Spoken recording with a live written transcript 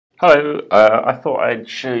Hello, I thought I'd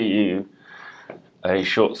show you a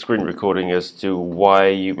short screen recording as to why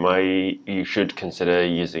you should consider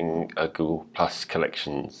using Google Plus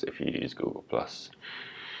collections if you use Google Plus.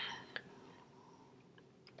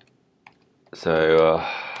 So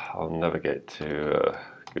I'll navigate to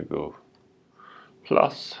Google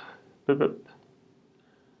Plus. Boop,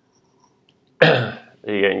 boop.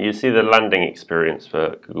 There you go. You see the landing experience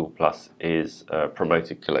for Google Plus is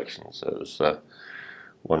promoted collections. So there's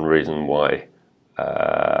one reason why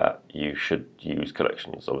you should use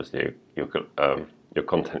collections. Obviously, your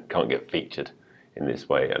content can't get featured in this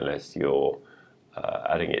way unless you're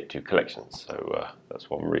adding it to collections. So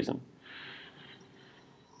that's one reason.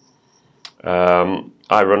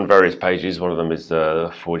 I run various pages. One of them is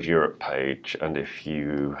the Ford Europe page, and if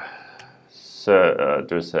you do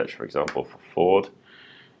a search, for example, for Ford,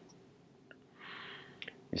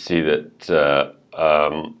 you see that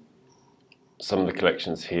some of the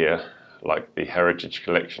collections here, like the Heritage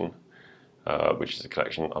Collection, which is a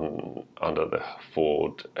collection under the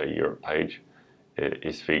Ford Europe page,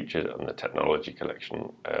 is featured, and the Technology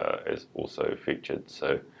Collection is also featured.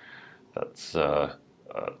 So that's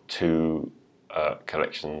two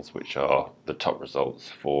collections which are the top results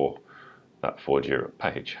for that Ford Europe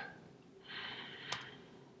page.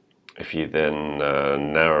 If you then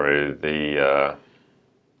narrow the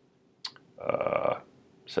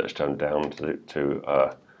search term down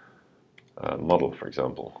to model, for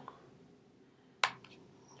example,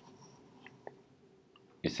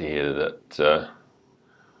 you see here that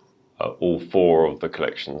all four of the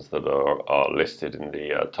collections that are listed in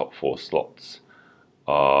the top four slots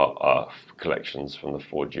are collections from the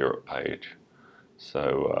Ford Europe page.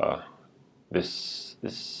 So this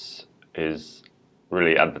is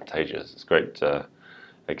really advantageous. It's great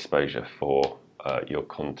exposure for your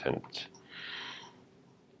content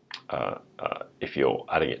if you're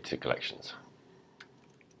adding it to collections.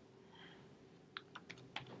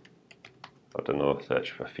 I've done another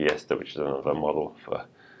search for Fiesta, which is another model for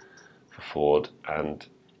Ford, and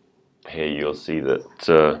here you'll see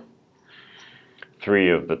that three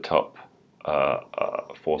of the top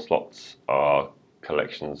four slots are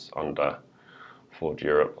collections under Ford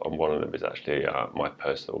Europe, and one of them is actually my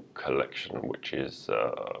personal collection, which is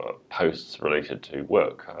posts related to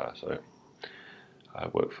work. So I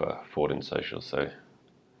work for Ford in Social, so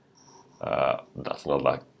that's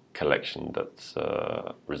another collection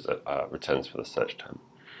that returns for the search term.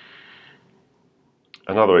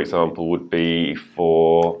 Another example would be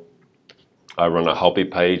I run a hobby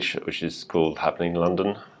page which is called Happening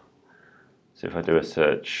London. So if I do a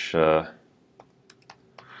search for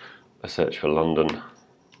London,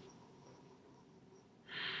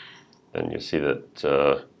 then you'll see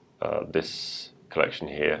that this collection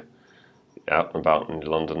here, Out and About in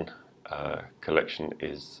London collection,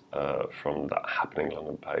 is from that Happening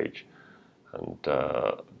London page, and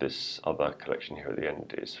this other collection here at the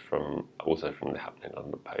end is also from the Happening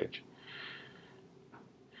London page.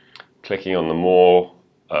 Clicking on the More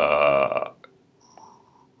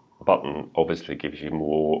button obviously gives you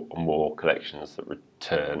more collections that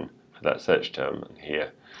return for that search term, and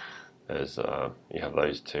here there's you have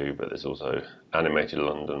those two, but there's also Animated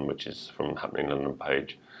London, which is from the Happening London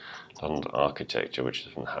page, London Architecture, which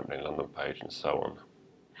is from the Happening London page, and so on.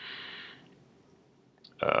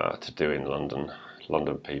 To Do in London,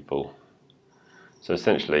 London People. So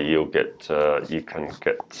essentially, you can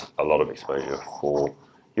get a lot of exposure for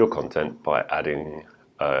your content by adding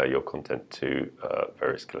your content to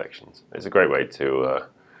various collections. It's a great way to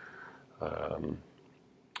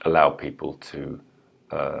allow people to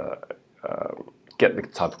get the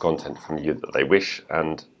type of content from you that they wish,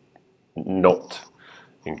 and not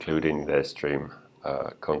including their stream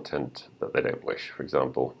content that they don't wish. For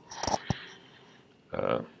example,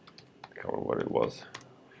 I can't remember what it was.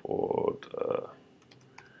 Ford,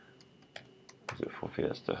 was it for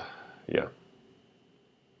Fiesta? Yeah.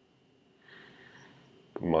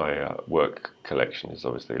 My work collection is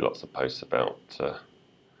obviously lots of posts about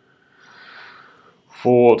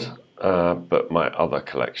Ford, but my other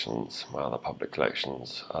collections, my other public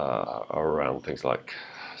collections, are around things like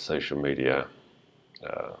social media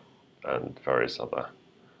and various other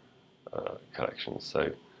collections.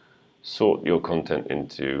 So sort your content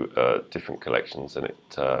into different collections, and it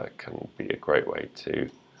can be a great way to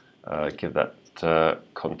give that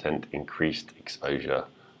content increased exposure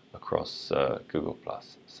across Google+.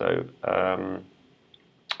 So I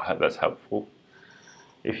hope that's helpful.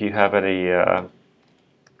 If you have any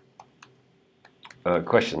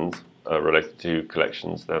questions related to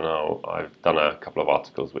collections, then I've done a couple of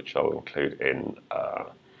articles which I'll include in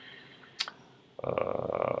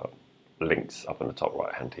links up in the top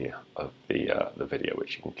right hand here of the video,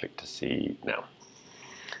 which you can click to see now.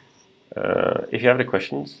 If you have any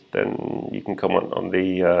questions, then you can comment on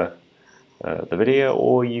the video,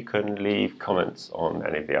 or you can leave comments on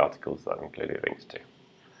any of the articles that I've included links to.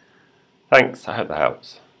 Thanks, I hope that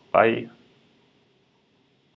helps. Bye.